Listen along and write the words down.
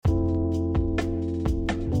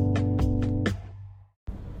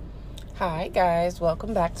Hi guys,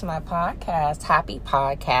 welcome back to my podcast. Happy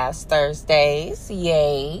Podcast Thursdays.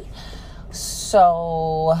 Yay.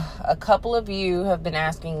 So, a couple of you have been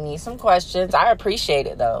asking me some questions. I appreciate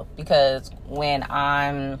it though, because when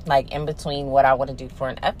I'm like in between what I want to do for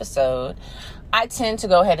an episode, I tend to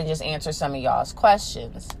go ahead and just answer some of y'all's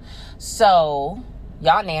questions. So,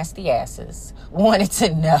 y'all nasty asses wanted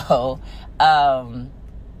to know how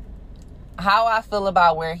I feel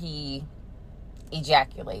about where he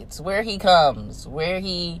ejaculates, where he comes, where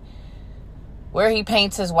he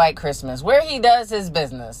paints his white Christmas, where he does his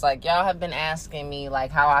business. Like, y'all have been asking me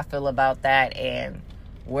like how I feel about that and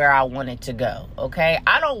where I want it to go. Okay,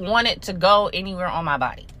 I don't want it to go anywhere on my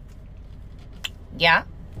body. Yeah,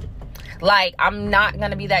 like, I'm not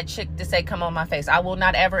gonna be that chick to say come on my face. I will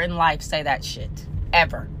not ever in life say that shit.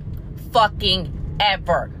 Ever. Fucking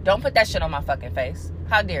ever. Don't put that shit on my fucking face.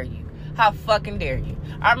 How dare you? How fucking dare you?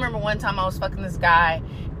 I remember one time I was fucking this guy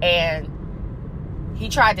and he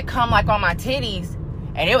tried to come like on my titties,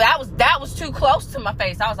 and that was too close to my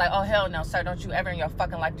face. I was like, oh hell no, sir, don't you ever in your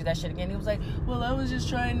fucking life do that shit again. He was like, well, I was just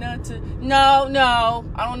trying not to. No,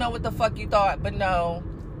 I don't know what the fuck you thought, but no,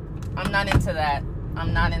 I'm not into that.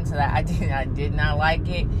 I did not like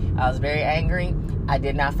it. I was very angry. I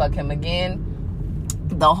did not fuck him again.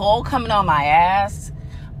 The whole coming on my ass,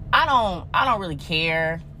 I don't really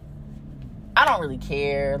care.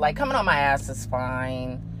 Like, coming on my ass is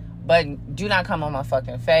fine, but do not come on my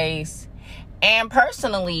fucking face. And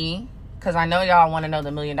personally, because I know y'all want to know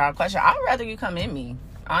the $1 million question, I'd rather you come in me.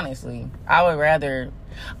 Honestly, I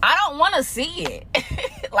don't want to see it.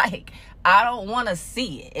 Like, I don't want to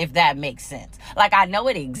see it, if that makes sense. Like, I know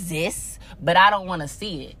it exists, but I don't want to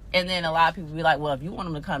see it. And then a lot of people be like, well, if you want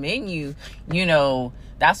them to come in you,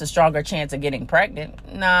 that's a stronger chance of getting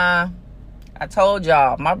pregnant. Nah. I told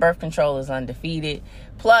y'all, my birth control is undefeated.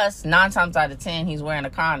 Plus, 9 times out of 10, he's wearing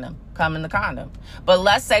a condom. Come in the condom. But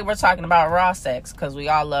let's say we're talking about raw sex, because we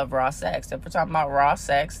all love raw sex. If we're talking about raw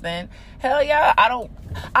sex, then hell yeah,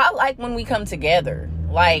 I like when we come together.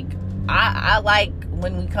 Like, I like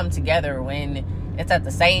when we come together when it's at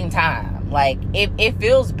the same time. Like, it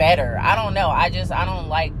feels better. I don't know. I don't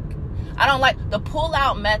like the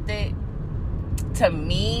pull-out method. To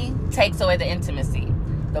me, takes away the intimacy.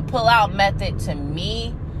 The pull-out method, to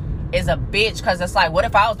me, is a bitch, because it's like, what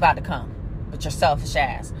if I was about to come with your selfish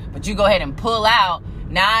ass? But you go ahead and pull out.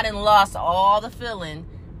 Now I done lost all the feeling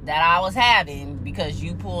that I was having because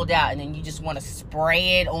you pulled out, and then you just want to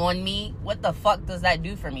spray it on me. What the fuck does that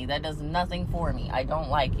do for me? That does nothing for me. I don't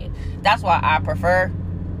like it. That's why I prefer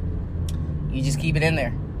you just keep it in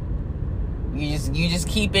there. You just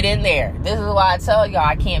keep it in there. This is why I tell y'all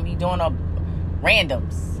I can't be doing a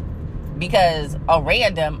randoms. Because a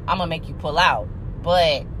random, I'm going to make you pull out.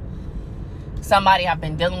 But somebody I've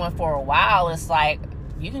been dealing with for a while, it's like,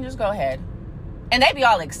 you can just go ahead. And they be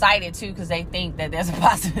all excited, too, because they think that there's a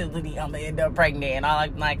possibility I'm going to end up pregnant. And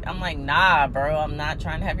I'm like, nah, bro, I'm not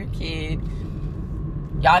trying to have your kid.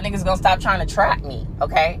 Y'all niggas going to stop trying to trap me,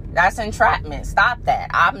 okay? That's entrapment. Stop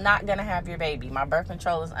that. I'm not going to have your baby. My birth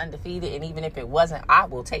control is undefeated. And even if it wasn't, I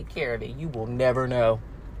will take care of it. You will never know.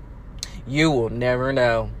 You will never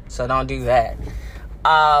know. So don't do that.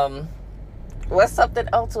 What's something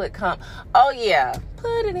else with cum? Oh, yeah.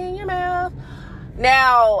 Put it in your mouth.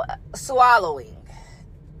 Now, swallowing.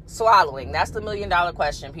 That's the $1 million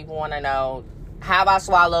question. People want to know, have I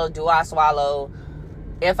swallowed? Do I swallow?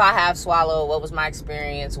 If I have swallowed, what was my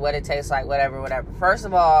experience? What it tastes like? Whatever. First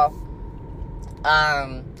of all,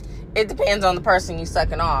 it depends on the person you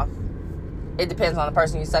sucking off.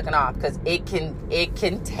 Because it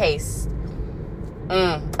can taste.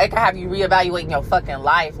 It can have you reevaluating your fucking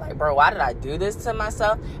life. Like, bro, why did I do this to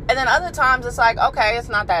myself? And then other times it's like, okay, it's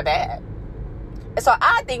not that bad. So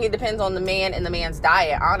I think it depends on the man and the man's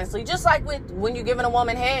diet, honestly. Just like with when you're giving a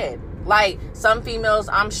woman head. Like, some females,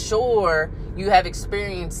 I'm sure you have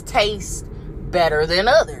experienced taste better than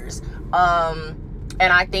others. And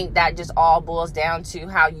I think that just all boils down to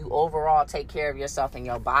how you overall take care of yourself and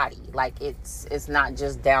your body. Like, it's not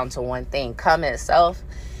just down to one thing. Cum itself,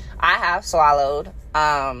 I have swallowed.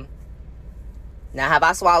 Now, have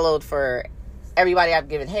I swallowed for everybody I've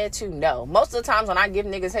given head to? No. Most of the times when I give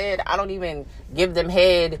niggas head, I don't even give them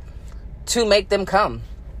head to make them come.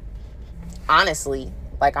 Honestly.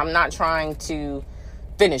 Like, I'm not trying to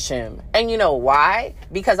finish him. And you know why?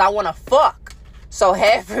 Because I want to fuck. So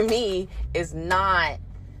head for me is not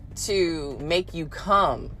to make you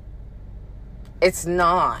come. It's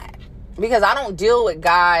not. Because I don't deal with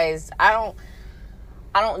guys. I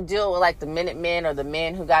don't deal with like the minute men or the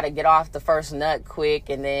men who got to get off the first nut quick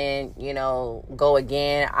and then, go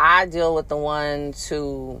again. I deal with the ones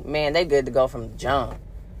who, man, they good to go from the jump.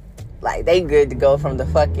 Like, they good to go from the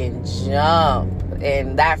fucking jump.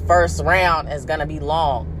 And that first round is gonna be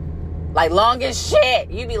long. Like, long as shit.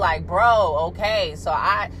 You be like, bro, okay. So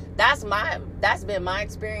that's been my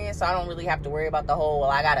experience. So I don't really have to worry about the whole, well,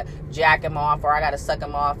 I gotta jack him off or I gotta suck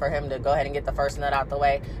him off for him to go ahead and get the first nut out the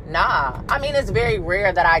way. Nah. I mean, it's very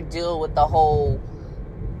rare that I deal with the whole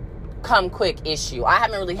come quick issue. I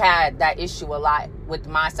haven't really had that issue a lot with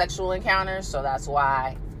my sexual encounters. So that's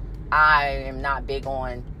why I am not big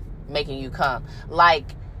on making you come. Like,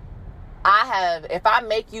 if I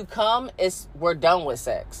make you come, we're done with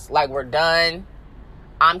sex. Like, we're done.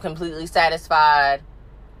 I'm completely satisfied.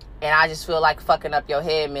 And I just feel like fucking up your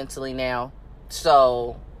head mentally now.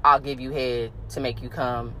 So I'll give you head to make you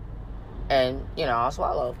come. And, I'll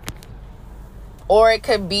swallow. Or it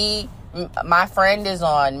could be, my friend is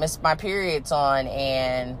on, my period's on,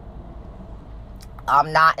 and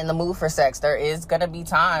I'm not in the mood for sex. There is going to be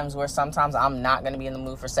times where sometimes I'm not going to be in the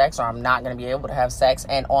mood for sex, or I'm not going to be able to have sex.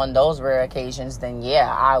 And on those rare occasions, then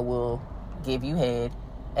yeah, I will give you head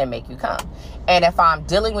and make you come. And if I'm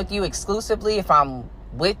dealing with you exclusively, if I'm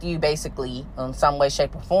with you basically in some way,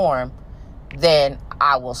 shape, or form, then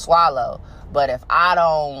I will swallow. But if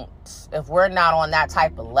we're not on that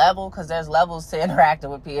type of level, because there's levels to interacting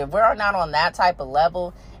with people. If we're not on that type of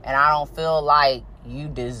level and I don't feel like you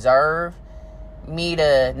deserve me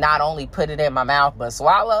to not only put it in my mouth but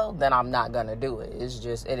swallow, then I'm not gonna do it. It's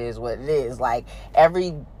just, it is what it is. Like,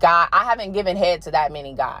 every guy, I haven't given head to that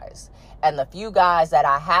many guys, and the few guys that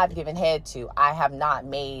I have given head to, I have not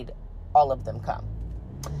made all of them come,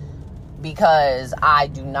 because I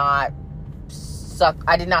did not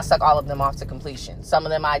suck all of them off to completion. Some of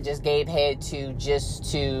them I just gave head to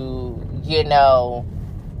just to get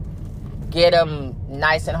them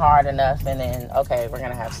nice and hard enough, and then okay, we're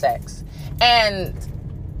gonna have sex. And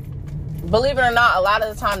believe it or not, a lot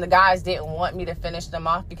of the time the guys didn't want me to finish them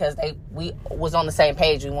off because we was on the same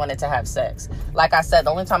page. We wanted to have sex. Like I said, the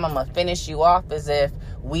only time I'm gonna finish you off is if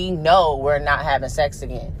we know we're not having sex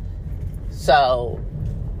again. So,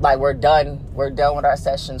 like, we're done with our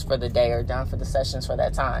sessions for the day, or done for the sessions for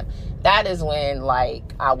that time. That is when,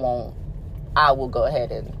 like, I will go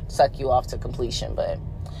ahead and suck you off to completion. But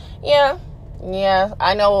yeah,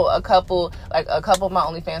 I know a couple of my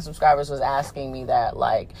OnlyFans subscribers was asking me that,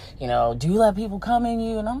 like, do you let people come in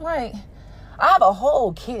you? And I'm like, I have a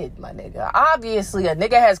whole kid, my nigga. Obviously, a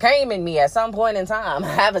nigga has came in me at some point in time. I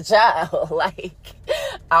have a child. Like,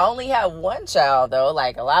 I only have one child, though.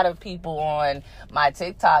 Like, a lot of people on my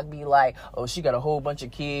TikTok be like, oh, she got a whole bunch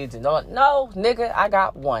of kids. And no, nigga, I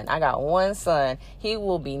got one. I got one son. He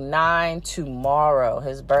will be 9 tomorrow.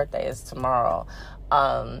 His birthday is tomorrow.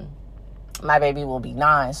 My baby will be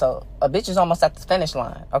 9. So a bitch is almost at the finish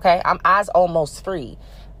line, okay? I'm eyes almost free.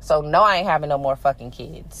 So no, I ain't having no more fucking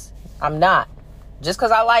kids. I'm not. Just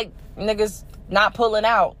because I like niggas not pulling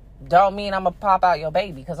out don't mean I'm going to pop out your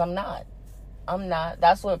baby, because I'm not.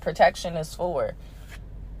 That's what protection is for.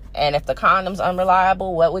 And if the condom's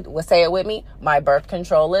unreliable, what say it with me? My birth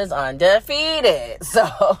control is undefeated.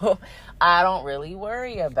 So I don't really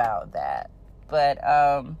worry about that. But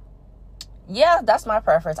yeah, that's my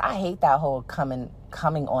preference. I hate that whole coming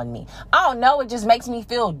on me. I don't know. It just makes me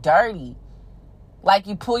feel dirty. Like,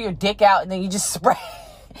 you pull your dick out and then you just spray.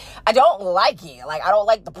 I don't like it. Like, I don't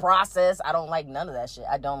like the process. I don't like none of that shit.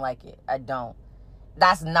 I don't like it. I don't.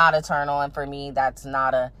 That's not a turn on for me. That's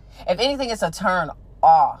not if anything, it's a turn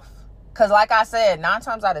off. Because like I said, 9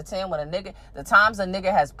 times out of 10, the times a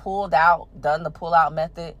nigga has pulled out, done the pull out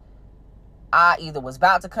method, I either was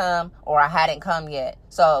about to come or I hadn't come yet.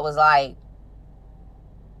 So it was like,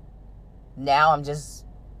 now I'm just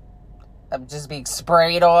being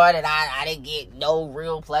sprayed on, and I didn't get no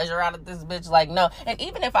real pleasure out of this bitch. Like, no. And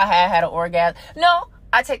even if I had an orgasm, no,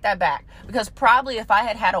 I take that back. Because probably if I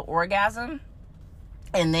had an orgasm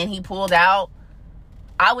and then he pulled out,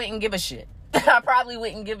 I wouldn't give a shit. I probably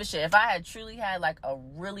wouldn't give a shit. If I had truly had, like, a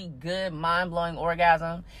really good, mind-blowing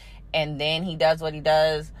orgasm and then he does what he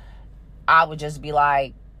does, I would just be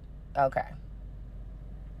like, okay.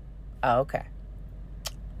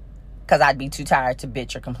 Because I'd be too tired to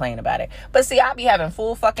bitch or complain about it. But see, I be having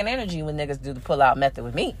full fucking energy when niggas do the pull-out method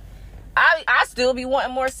with me. I still be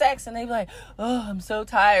wanting more sex, and they be like, oh, I'm so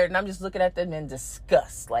tired. And I'm just looking at them in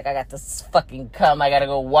disgust. Like, I got this fucking cum I gotta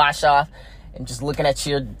go wash off, and just looking at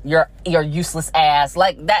your useless ass.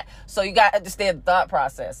 Like that. So you gotta understand the thought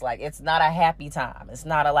process. Like, it's not a happy time. It's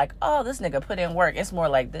not a like, oh, this nigga put in work. It's more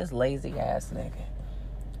like, this lazy ass nigga.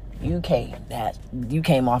 You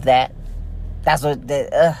came off that. That's what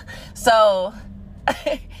so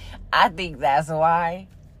I think that's why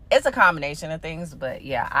it's a combination of things, but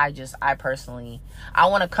yeah, I personally, I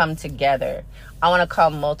want to come together. I want to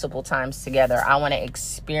come multiple times together. I want to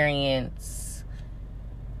experience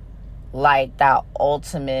like that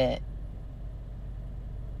ultimate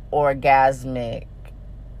orgasmic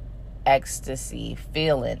ecstasy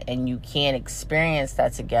feeling, and you can't experience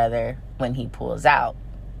that together when he pulls out.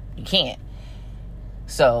 You can't.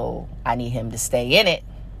 So I need him to stay in it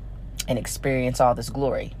and experience all this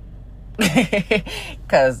glory.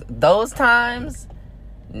 Because those times,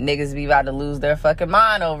 niggas be about to lose their fucking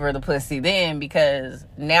mind over the pussy then, because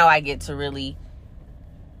now I get to really,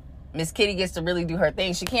 Miss Kitty gets to really do her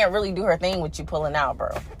thing. She can't really do her thing with you pulling out, bro.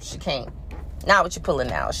 She can't. Not with you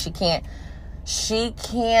pulling out. She can't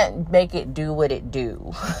make it do what it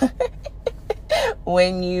do.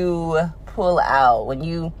 When you pull out, when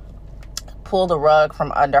you pull the rug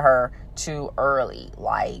from under her too early,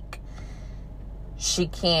 like, she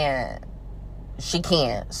can't.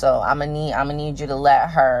 So I'm gonna need you to let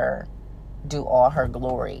her do all her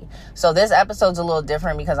glory. So this episode's a little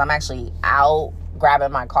different because I'm actually out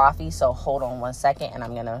grabbing my coffee. So hold on one second and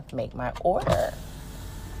I'm gonna make my order.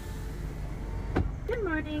 Good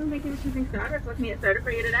morning. Thank you for choosing Starbucks. What can I get started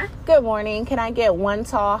for you today? Good morning. Can I get one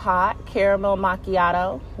tall hot caramel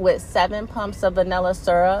macchiato with 7 pumps of vanilla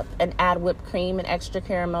syrup and add whipped cream and extra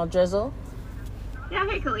caramel drizzle? Yeah,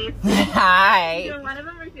 hey, Khalees. Hi. You doing one of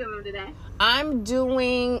them or 2 of them today? I'm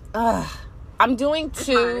doing 2.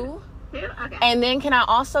 2? Okay. And then can I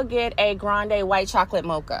also get a grande white chocolate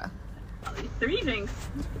mocha? 3 drinks.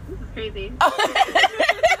 This is crazy.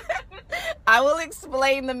 I will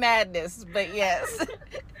explain the madness, but yes.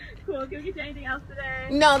 Cool. Can we get you anything else today?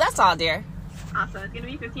 No, that's all, dear. Awesome. It's going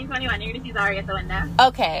to be $15.21. You're going to see Zari at the window.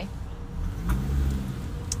 Okay.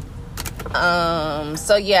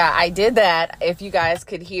 So yeah, I did that. If you guys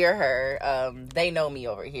could hear her, they know me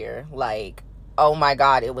over here. Like, oh my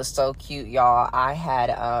God, it was so cute, y'all. I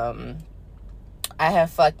had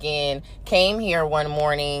fucking came here one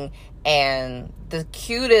morning, and the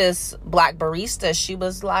cutest black barista, she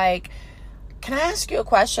was like, can I ask you a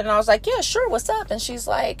question? And I was like, yeah, sure, what's up? And she's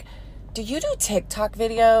like, do you do TikTok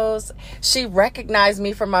videos? She recognized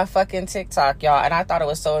me from my fucking TikTok, y'all, and I thought it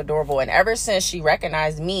was so adorable. And ever since she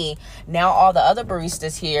recognized me, now all the other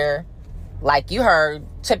baristas here, like you heard,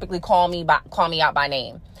 typically call me out by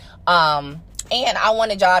name. And I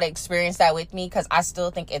wanted y'all to experience that with me, because I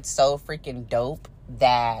still think it's so freaking dope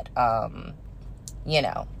that, you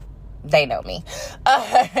know, they know me.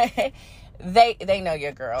 They know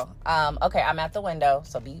your girl. Okay, I'm at the window,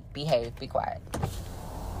 so behave, be quiet.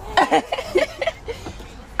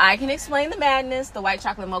 I can explain the madness. The white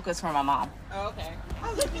chocolate mocha is for my mom. Oh, okay. I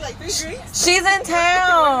was looking like 3 drinks. She's in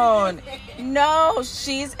town. No,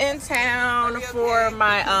 she's in town for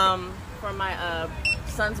my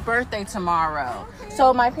son's birthday tomorrow.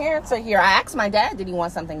 So my parents are here. I asked my dad, did he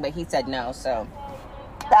want something, but he said no. So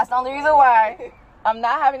that's the only reason why I'm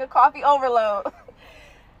not having a coffee overload.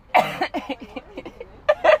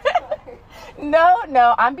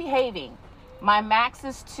 No, I'm behaving. My max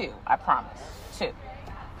is 2, I promise. 2.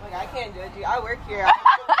 Like, I can't judge you. I work here. I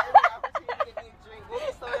every opportunity to get me a drink. We'll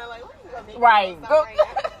get somewhere like, what is that? Right. Go.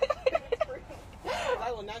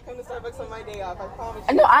 I will not come to Starbucks on my day off. I promise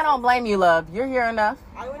you. No, I don't blame you, love. You're here enough.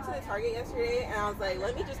 I went to the Target yesterday, and I was like,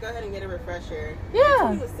 let me just go ahead and get a refresher.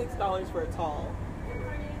 Yeah. It was $6 for a tall.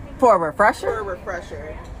 For a refresher? For a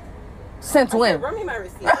refresher. Since when? Said, run me my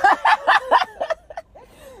receipt.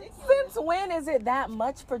 Since when is it that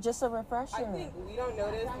much for just a refresher? I think we don't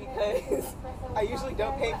notice because I usually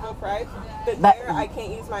don't pay full price. But there, I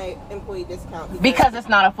can't use my employee discount. Because it's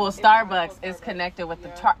not a full Starbucks. It's connected with the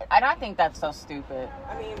Target. And I think that's so stupid.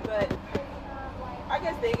 I mean, but I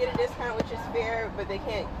guess they get a discount, which is fair, but they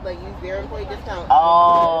can't, like, use their employee discount.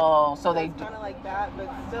 Oh, so they do. Kind of like that, but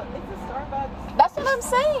still, it's a Starbucks. That's what I'm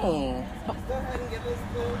saying. Just go ahead and give us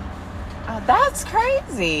the... Oh, that's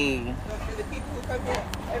crazy. But for the people who come here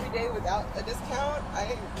every day without a discount,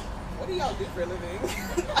 what do y'all do for a living?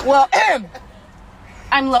 Well,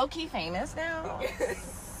 I'm low-key famous now.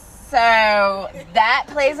 So that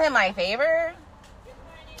plays in my favor.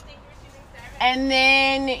 And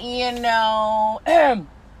then, you know, I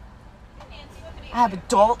have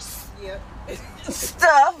adults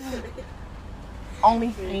stuff.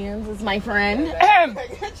 OnlyFans is my friend.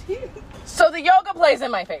 So the yoga plays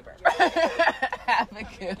in my favor. Have a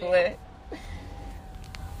good one.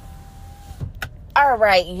 All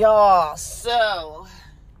right, y'all. So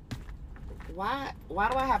why do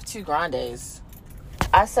I have 2 grandes?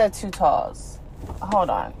 I said 2 talls.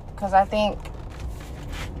 Hold on, because I think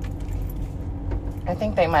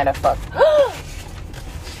they might have fucked.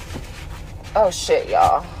 Oh shit,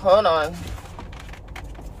 y'all. Hold on.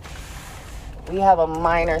 we have a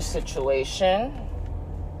minor situation.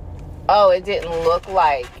 Oh, it didn't look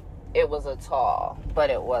like it was a tall, but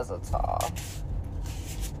it was a tall.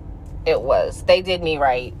 It was. They did me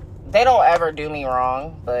right. They don't ever do me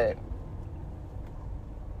wrong, but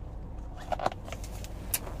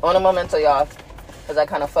on a momento, y'all, because I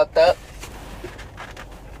kind of fucked up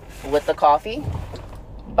with the coffee,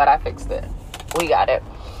 but I fixed it. We got it.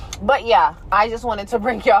 But yeah, I just wanted to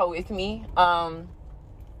bring y'all with me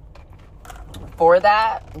for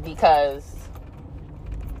that, because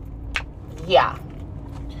yeah,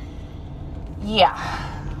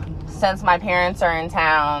 since my parents are in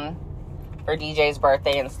town for DJ's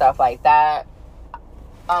birthday and stuff like that,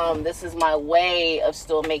 this is my way of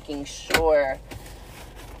still making sure,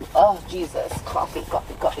 oh Jesus, coffee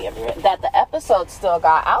everywhere, that the episode still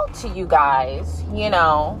got out to you guys, you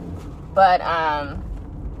know. But I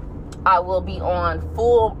will be I'm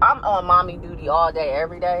on mommy duty all day,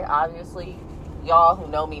 every day, obviously. Y'all who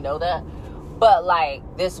know me know that. But like,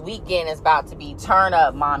 this weekend is about to be turn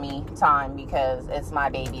up mommy time, because it's my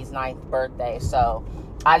baby's 9th birthday. So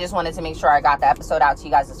I just wanted to make sure I got the episode out to you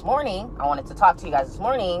guys this morning. I wanted to talk to you guys this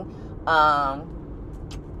morning,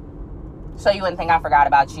 so you wouldn't think I forgot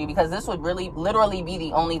about you, because this would really literally be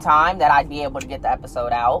the only time that I'd be able to get the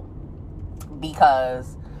episode out,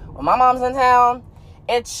 because when my mom's in town,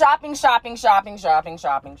 it's shopping. Shopping,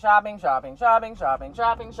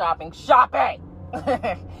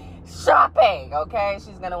 okay?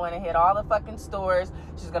 She's gonna want to hit all the fucking stores.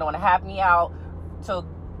 She's gonna want to have me out till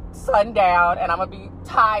sundown, and I'm gonna be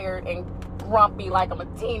tired and grumpy like I'm a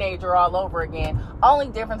teenager all over again. Only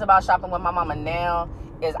difference about shopping with my mama now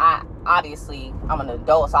is I'm an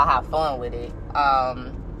adult, so I have fun with it.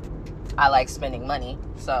 I like spending money,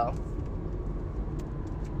 so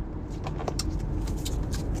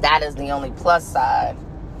that is the only plus side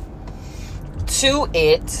to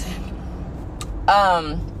it.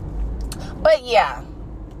 But yeah,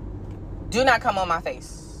 do not come on my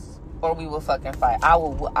face, or we will fucking fight.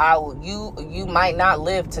 You might not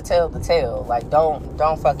live to tell the tale. Like,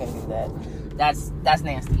 don't fucking do that. That's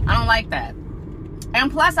nasty. I don't like that.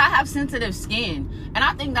 And plus, I have sensitive skin, and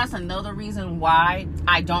I think that's another reason why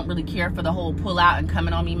I don't really care for the whole pull out and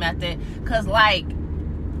coming on me method, because like,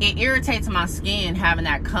 it irritates my skin having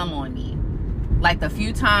that come on me. Like, the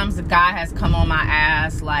few times the guy has come on my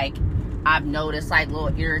ass, like, I've noticed like little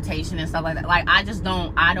irritation and stuff like that. Like, it's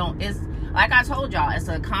like I told y'all, it's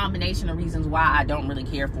a combination of reasons why I don't really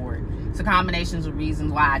care for it. It's a combination of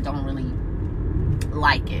reasons why I don't really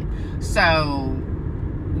like it. So,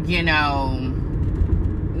 you know,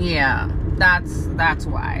 yeah, that's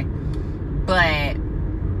why. But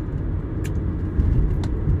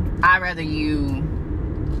I'd rather you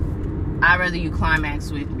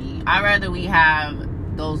climax with me. I'd rather we have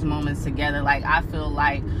those moments together. Like, I feel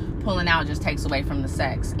like pulling out just takes away from the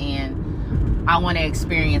sex, and I want to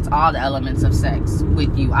experience all the elements of sex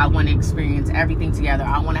with you. I want to experience everything together.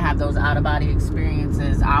 I want to have those out-of-body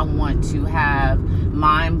experiences. I want to have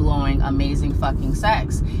mind-blowing, amazing fucking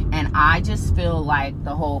sex. And I just feel like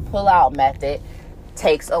the whole pull-out method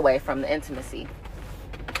takes away from the intimacy.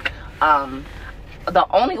 The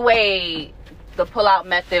only way the pull-out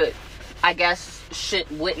method, I guess,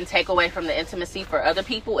 wouldn't take away from the intimacy for other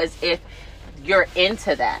people is if you're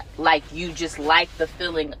into that. Like, you just like the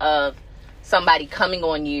feeling of somebody coming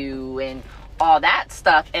on you and all that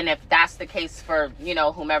stuff. And if that's the case for, you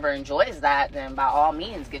know, whomever enjoys that, then by all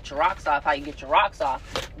means, get your rocks off how you get your rocks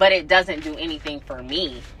off. But it doesn't do anything for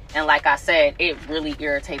me. And like I said, it really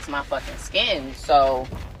irritates my fucking skin. So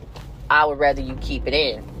I would rather you keep it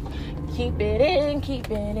in. Keep it in,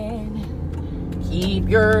 keep it in. Keep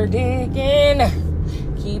your dick in.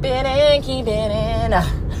 Keep it in, keep it in.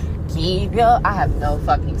 I have no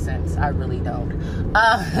fucking sense. I really don't.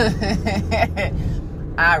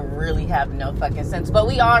 I really have no fucking sense. But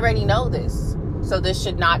we already know this, so this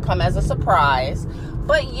should not come as a surprise.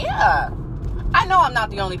 But yeah, I know I'm not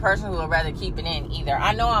the only person who would rather keep it in either.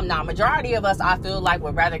 I know I'm not. Majority of us, I feel like,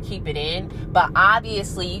 would rather keep it in. But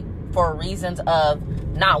obviously, for reasons of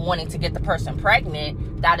not wanting to get the person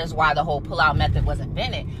pregnant, that is why the whole pull-out method was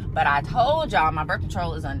invented. But I told y'all, my birth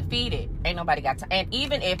control is undefeated. Ain't nobody got to. And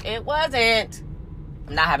even if it wasn't,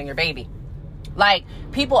 I'm not having your baby. Like,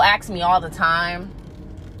 people ask me all the time,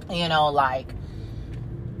 you know, like,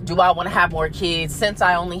 do I want to have more kids? Since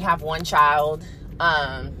I only have one child,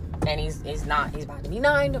 and he's about to be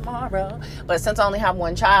 9 tomorrow. But since I only have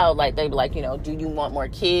one child, like, they be like, you know, do you want more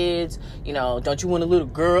kids? You know, don't you want a little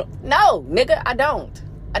girl? No, nigga, I don't.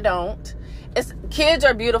 Kids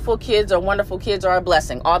are beautiful, kids are wonderful, kids are a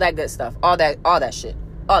blessing, all that good stuff, all that shit.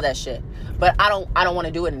 But I don't want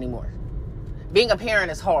to do it anymore. being a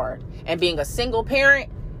parent is hard, and being a single parent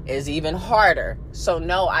is even harder. So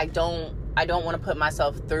no, I don't want to put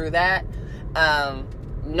myself through that.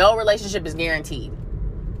 No relationship is guaranteed.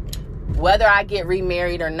 Whether I get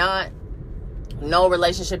remarried or not, no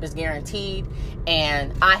relationship is guaranteed.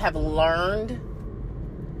 And I have learned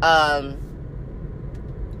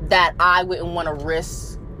that I wouldn't want to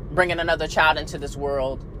risk bringing another child into this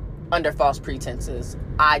world under false pretenses.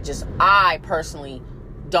 I personally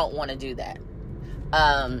don't want to do that.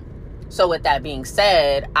 So with that being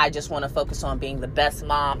said, I just want to focus on being the best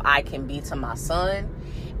mom I can be to my son.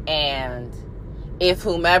 And if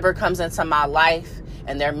whomever comes into my life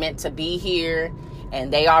and they're meant to be here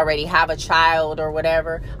and they already have a child or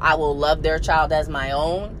whatever, I will love their child as my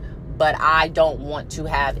own. But I don't want to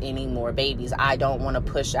have any more babies. I don't want to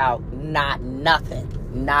push out not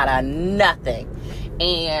a nothing.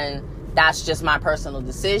 And that's just my personal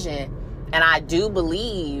decision. And I do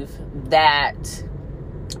believe that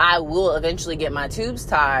I will eventually get my tubes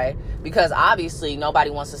tied, because obviously nobody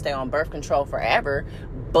wants to stay on birth control forever.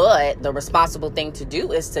 But the responsible thing to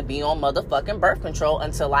do is to be on motherfucking birth control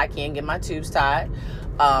until I can get my tubes tied.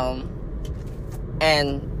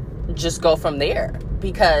 And just go from there.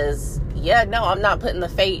 Because, yeah, no, I'm not putting the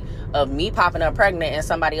fate of me popping up pregnant in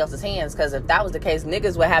somebody else's hands. Because if that was the case,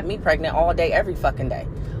 niggas would have me pregnant all day, every fucking day.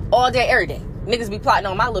 All day, every day. Niggas be plotting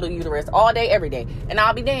on my little uterus all day, every day. And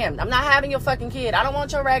I'll be damned. I'm not having your fucking kid. I don't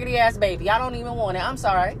want your raggedy ass baby. I don't even want it. I'm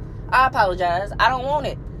sorry. I apologize. I don't want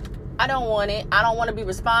it. I don't want it. I don't want to be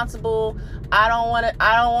responsible. I don't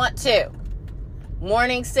want to.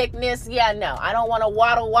 Morning sickness. Yeah, no. I don't want to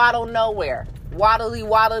waddle nowhere.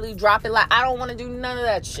 Waddly, drop it like. I don't want to do none of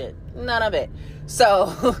that shit. None of it.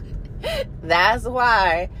 So, that's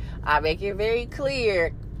why I make it very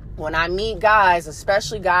clear when I meet guys,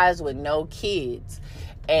 especially guys with no kids,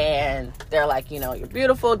 and they're like, you're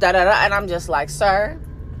beautiful, and I'm just like, sir,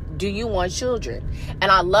 do you want children?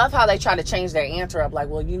 And I love how they try to change their answer up, like,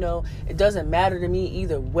 well, it doesn't matter to me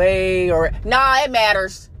either way, or, nah, it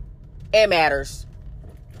matters. It matters.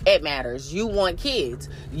 It matters. You want kids.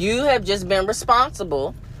 You have just been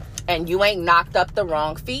responsible, and you ain't knocked up the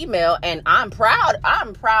wrong female. And I'm proud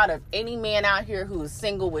of any man out here who is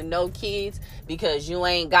single with no kids, because you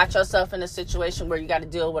ain't got yourself in a situation where you got to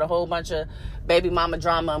deal with a whole bunch of baby mama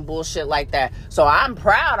drama and bullshit like that. So I'm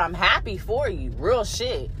proud. I'm happy for you. Real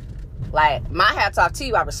shit. Like, my hat's off to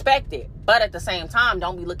you. I respect it. But at the same time,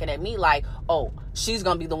 don't be looking at me like, oh, she's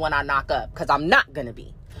going to be the one I knock up, because I'm not going to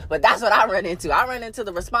be. But that's what I run into. I run into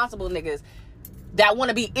the responsible niggas that want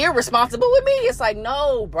to be irresponsible with me. It's like,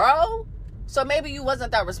 no, bro. So maybe you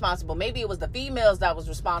wasn't that responsible. Maybe it was the females that was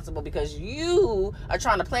responsible, because you are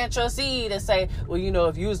trying to plant your seed and say, well,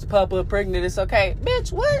 if you was to pop up pregnant, it's okay.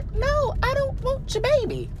 Bitch, what? No, I don't want your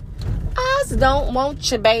baby. I don't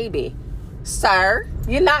want your baby. Sir,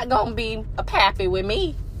 you're not going to be a pappy with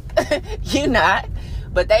me. You're not.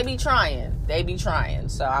 But they be trying.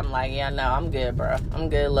 So I'm like, yeah, no, I'm good, bro. I'm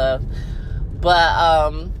good, love.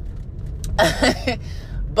 But,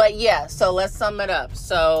 but yeah, so let's sum it up.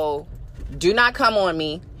 So do not come on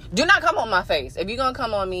me. Do not come on my face. If you're going to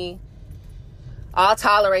come on me, I'll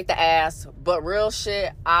tolerate the ass. But real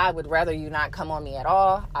shit, I would rather you not come on me at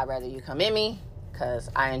all. I'd rather you come in me, because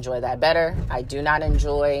I enjoy that better. I do not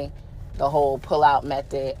enjoy the whole pull-out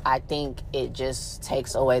method. I think it just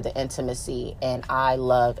takes away the intimacy, and I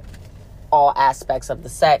love all aspects of the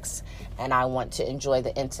sex, and I want to enjoy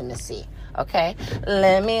the intimacy. Okay,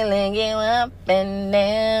 let me lick you up and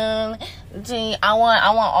down. Gee, I want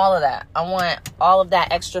all of that. I want all of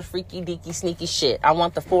that extra freaky deaky sneaky shit. I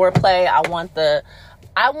want the foreplay. I want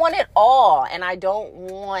it all, and I don't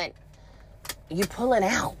want you pulling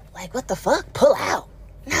out. Like, what the fuck? Pull out?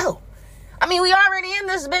 No. I mean, we already in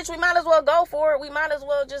this bitch. We might as well go for it. We might as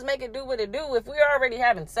well just make it do what it do. If we're already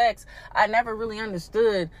having sex, I never really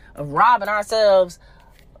understood of robbing ourselves.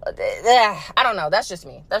 I don't know. That's just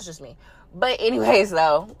me. But anyways,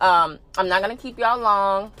 though, I'm not going to keep y'all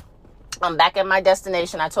long. I'm back at my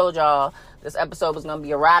destination. I told y'all this episode was going to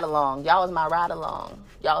be a ride along. Y'all was my ride along.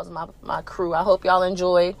 Y'all was my crew. I hope y'all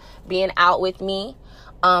enjoyed being out with me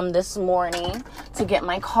this morning to get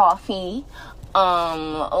my coffee.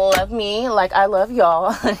 Love me like I love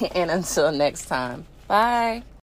y'all. And until next time, bye.